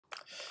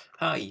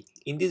Hi,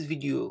 in this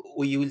video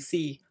we will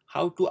see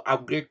how to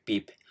upgrade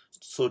pip.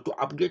 So to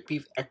upgrade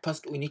pip, at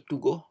first we need to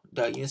go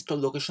the install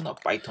location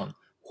of Python.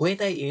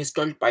 When I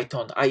installed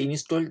Python, I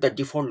installed the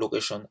default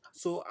location.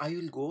 So I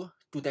will go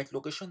to that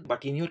location,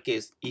 but in your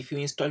case, if you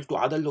install to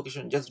other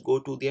location, just go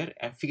to there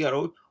and figure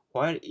out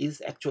where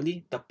is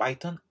actually the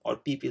Python or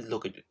pip is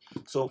located.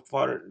 So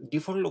for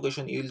default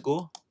location, you will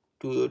go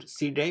to your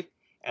C drive,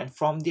 and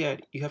from there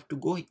you have to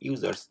go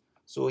users.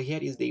 So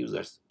here is the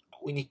users.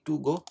 We need to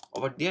go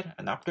over there,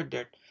 and after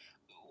that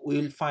we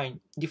will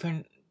find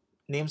different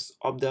names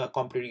of the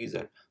computer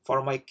user.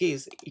 For my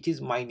case, it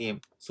is my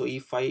name. So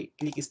if I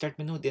click start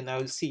menu, then I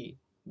will see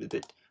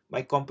that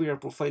my computer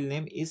profile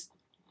name is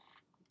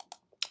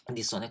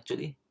this one,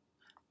 actually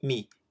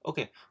me.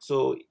 Okay,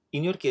 so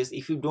in your case,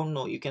 if you don't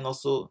know, you can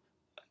also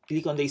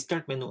click on the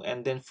start menu,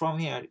 and then from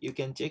here you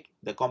can check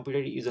the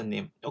computer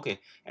username. Okay,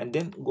 and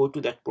then go to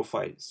that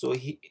profile. So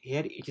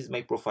here it is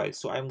my profile.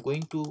 So I'm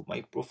going to my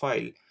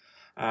profile,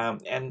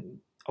 and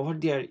over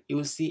there you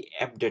will see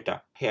app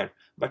data here.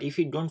 But if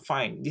you don't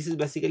find, this is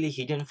basically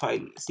hidden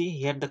file. See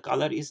here, the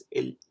color is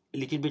a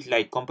little bit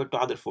light compared to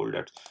other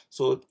folders.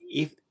 So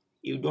if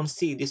you don't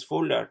see this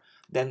folder,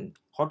 then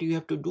what you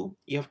have to do,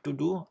 you have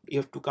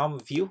to come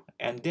view,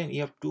 and then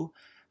you have to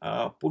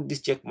put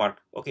this check mark.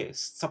 Okay,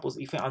 suppose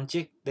if I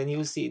uncheck, then you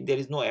will see there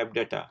is no app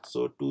data.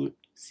 So to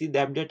see the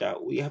app data,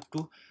 we have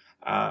to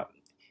uh,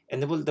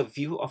 enable the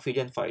view of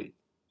hidden file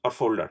or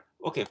folder.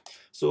 Okay,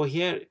 so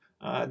here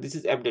this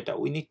is app data.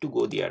 We need to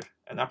go there,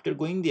 and after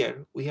going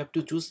there we have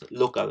to choose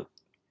local.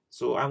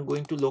 So I'm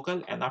going to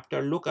local, and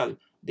after local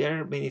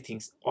there are many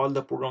things. All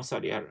the programs are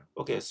here.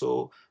 Okay,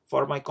 so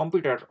for my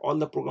computer, all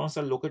the programs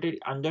are located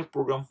under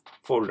program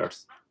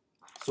folders.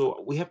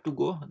 So we have to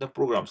go the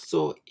programs.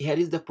 So here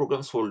is the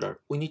programs folder.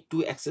 We need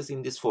to access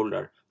in this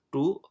folder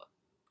to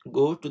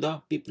go to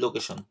the pip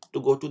location,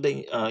 to go to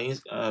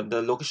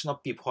the location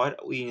of pip where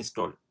we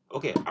installed.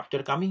 Okay,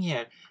 after coming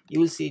here you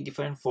will see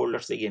different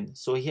folders again.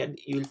 So here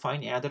you will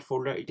find another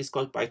folder, it is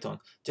called Python.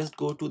 Just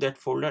go to that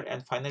folder,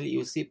 and finally you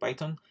will see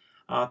Python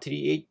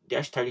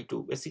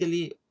 38-32.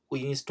 basically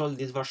we installed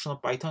this version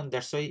of Python,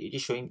 that's why it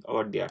is showing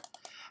over there.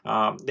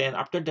 Then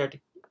after that,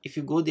 if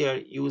you go there,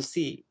 you will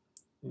see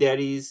there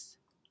is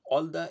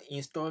all the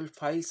installed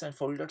files and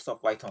folders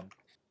of Python.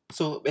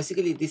 So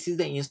basically this is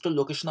the install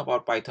location of our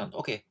Python.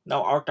 Okay,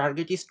 now our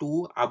target is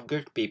to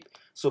upgrade pip.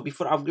 So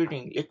before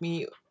upgrading, let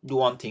me do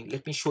one thing.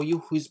 Let me show you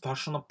which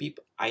version of pip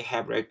I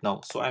have right now.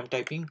 So I'm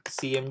typing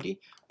CMD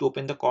to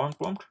open the command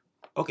prompt.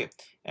 Okay,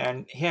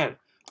 and here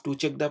to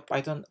check the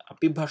Python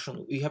pip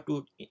version, we have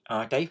to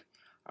type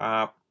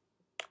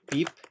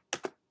pip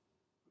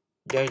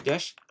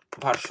dash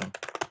version,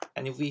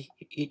 and if we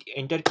hit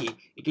enter key,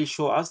 it will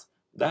show us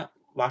the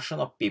version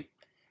of pip.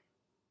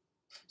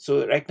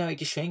 So right now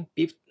it is showing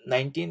pip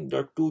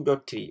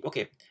 19.2.3.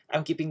 okay,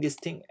 I'm keeping this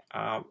thing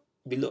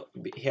below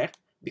here,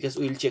 because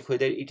we will check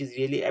whether it is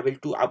really able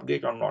to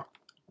upgrade or not,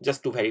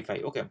 just to verify.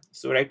 Okay,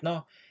 so right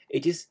now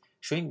it is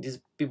showing this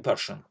pip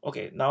version.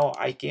 Okay, now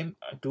I came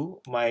to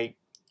my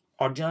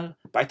original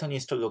Python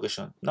install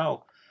location.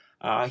 Now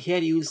here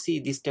you will see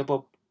this type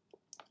of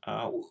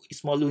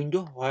small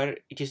window where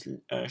it is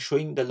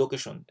showing the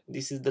location.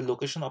 This is the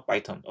location of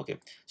Python. Okay,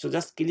 so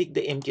just click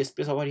the empty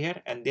space over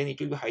here, and then it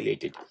will be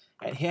highlighted,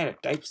 and here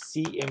type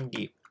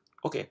CMD.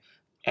 Okay,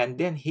 and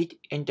then hit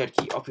enter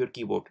key of your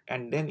keyboard,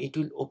 and then it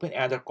will open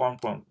another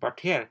command prompt. But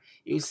here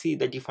you see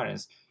the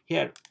difference.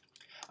 Here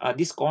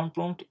this command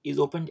prompt is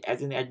opened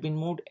as an admin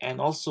mode, and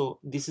also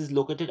this is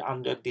located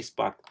under this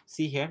path.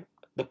 See here,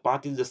 the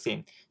path is the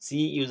same. C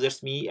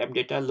users me app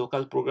data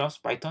local programs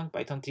Python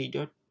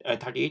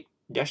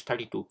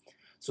 3.38-32.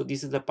 so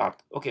this is the path.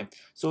 Okay,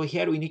 so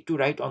here we need to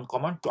write on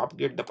command to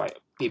upgrade the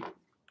pip.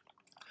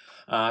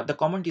 The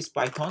command is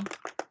Python,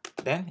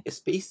 then a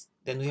space,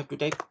 then we have to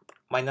type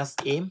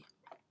 -m.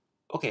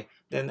 Okay,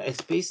 then a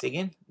space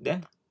again,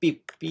 then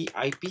pip, pip,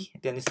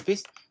 then a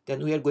space,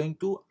 then we are going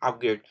to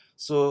upgrade.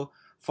 So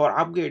for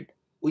upgrade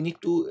we need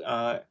to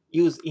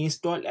use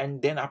install,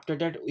 and then after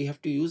that we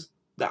have to use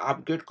the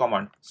upgrade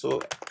command. So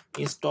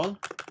install,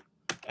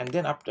 and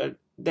then after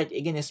that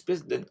again a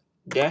space, then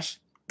dash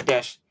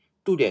dash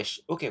 2 dash.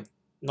 Okay,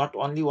 not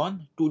only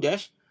one, 2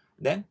 dash,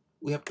 then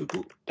we have to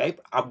type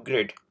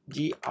upgrade,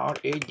 grade,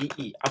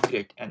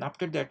 upgrade, and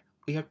after that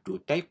we have to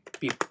type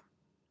pip.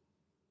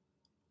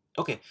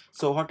 Okay,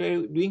 so what are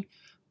you doing?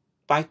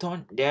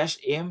 Python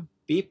 -m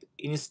pip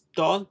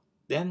install,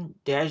 then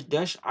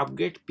dash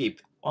upgrade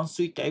pip.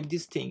 Once we type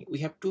this thing,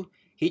 we have to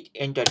hit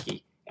enter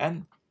key,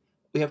 and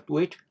we have to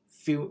wait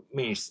few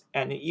minutes,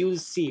 and you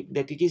will see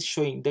that it is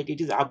showing that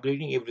it is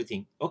upgrading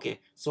everything. Okay,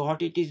 so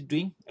what it is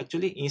doing,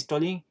 actually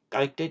installing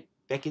collected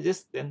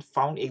packages, then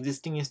found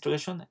existing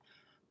installation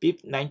pip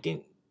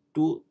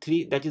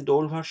 19.2.3, that is the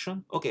old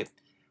version. Okay,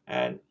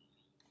 and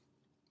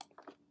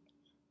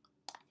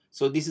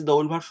so this is the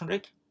old version,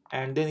 right?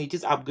 And then it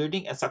is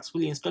upgrading and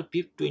successfully installed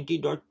pip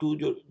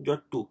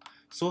 20.2.2.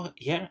 so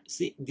here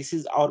see, this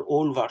is our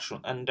old version,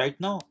 and right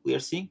now we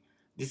are seeing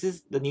this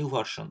is the new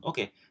version.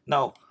 Okay,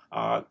 now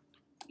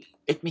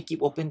let me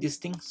keep open this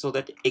thing so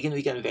that again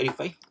we can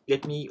verify.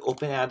 Let me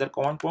open another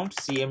command prompt,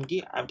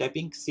 CMD. I'm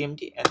typing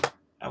CMD and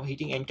I'm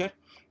hitting enter.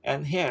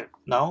 And here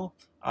now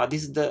uh,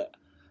 this is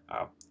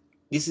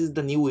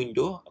the new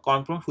window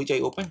command prompt which I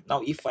opened.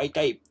 Now if I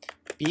type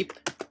pip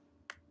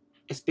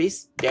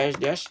space dash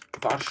dash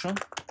version,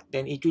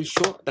 then it will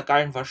show the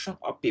current version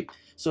of pip.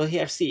 So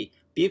here see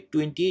pip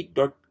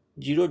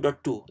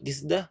 20.0.2, this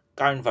is the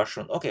current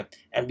version. Okay,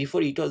 and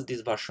before it was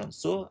this version,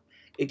 so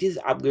it is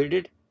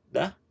upgraded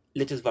the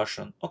latest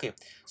version. Okay,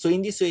 so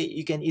in this way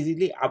you can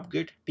easily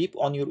upgrade pip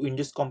on your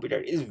Windows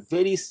computer. It's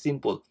very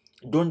simple.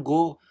 Don't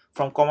go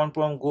from command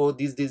prompt, go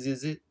this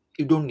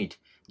you don't need.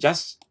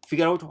 Just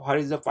figure out where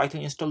is the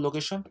Python install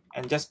location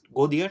and just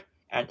go there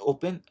and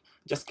open.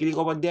 Just click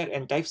over there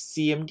and type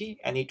CMD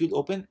and it will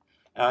open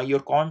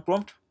your command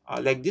prompt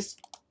like this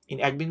in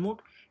admin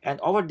mode. And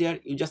over there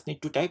you just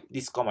need to type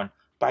this command,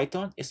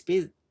 python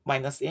space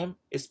 -m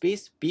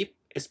space pip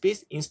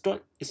space install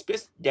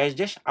space dash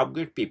dash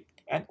upgrade pip,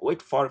 and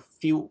wait for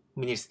few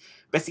minutes.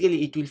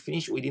 Basically it will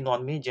finish within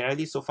 1 minute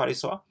generally, so far I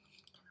saw.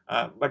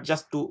 But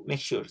just to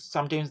make sure,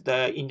 sometimes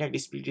the internet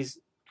speed is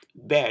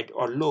bad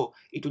or low,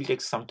 it will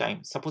take some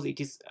time. Suppose it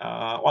is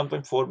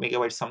 1.4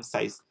 megabytes some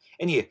size.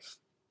 Anyway,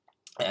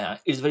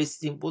 it's very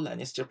simple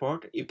and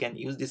straightforward. You can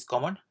use this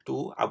command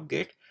to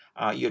upgrade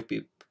your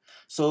pip.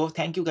 So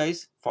thank you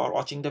guys for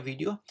watching the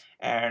video,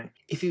 and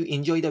if you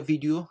enjoy the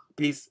video,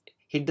 please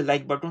hit the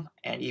like button,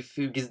 and if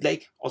you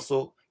dislike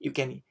also, you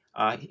can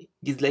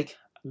dislike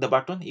the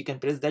button, you can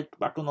press that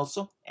button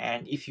also.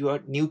 And if you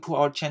are new to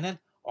our channel,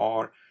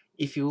 or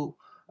if you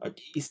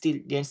still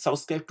didn't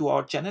subscribe to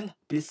our channel,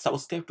 please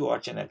subscribe to our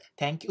channel.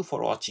 Thank you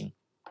for watching.